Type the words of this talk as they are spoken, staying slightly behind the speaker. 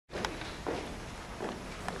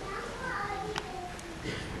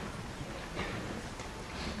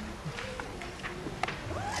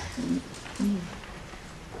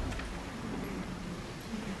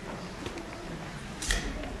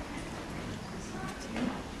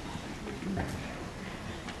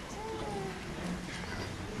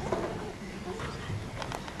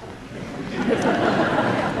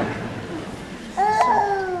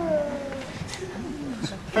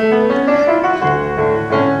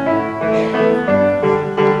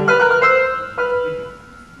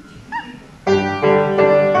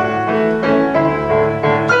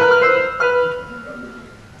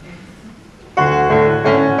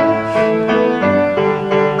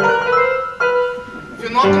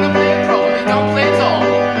you're not going to play it properly, don't play at all.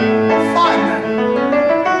 Fine then.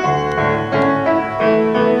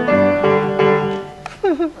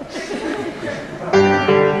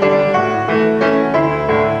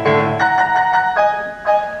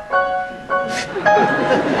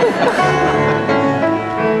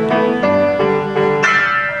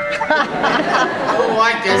 Oh,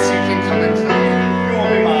 I guess you can come and play. You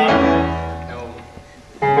want me, Mom? No.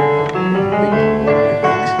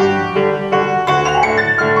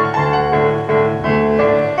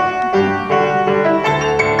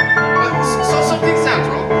 So something sounds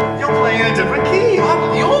wrong. You're playing in a different key.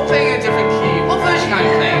 You're playing a different key. What version are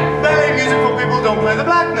you playing? Ballet music for people who don't play the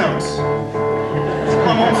black notes.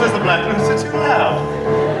 My mom says the black notes are too loud.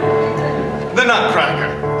 The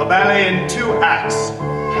Nutcracker, a ballet in 2 acts.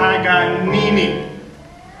 Paganini.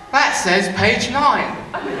 That says page 9.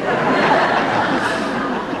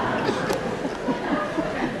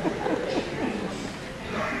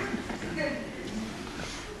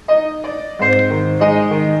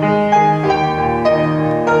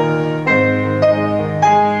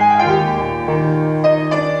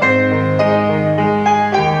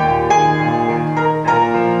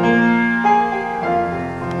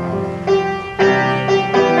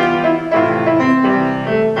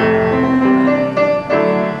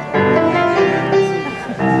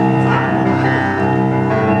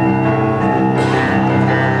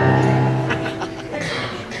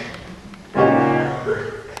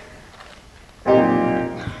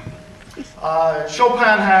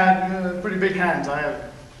 Chopin had pretty big hands. I have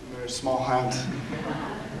a very small hand.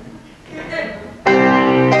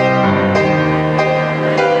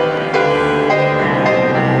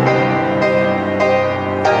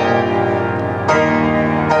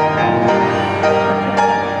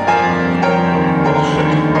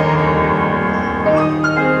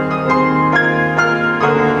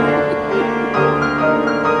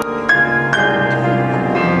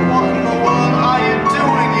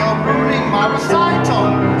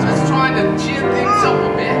 Just trying to cheer things up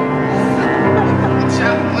a bit.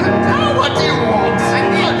 Now what do you want? I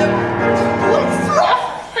need the full fluff.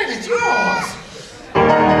 It's yours.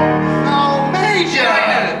 No, major!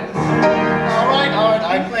 All right,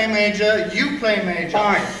 I play major, you play major.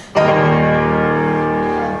 Fine.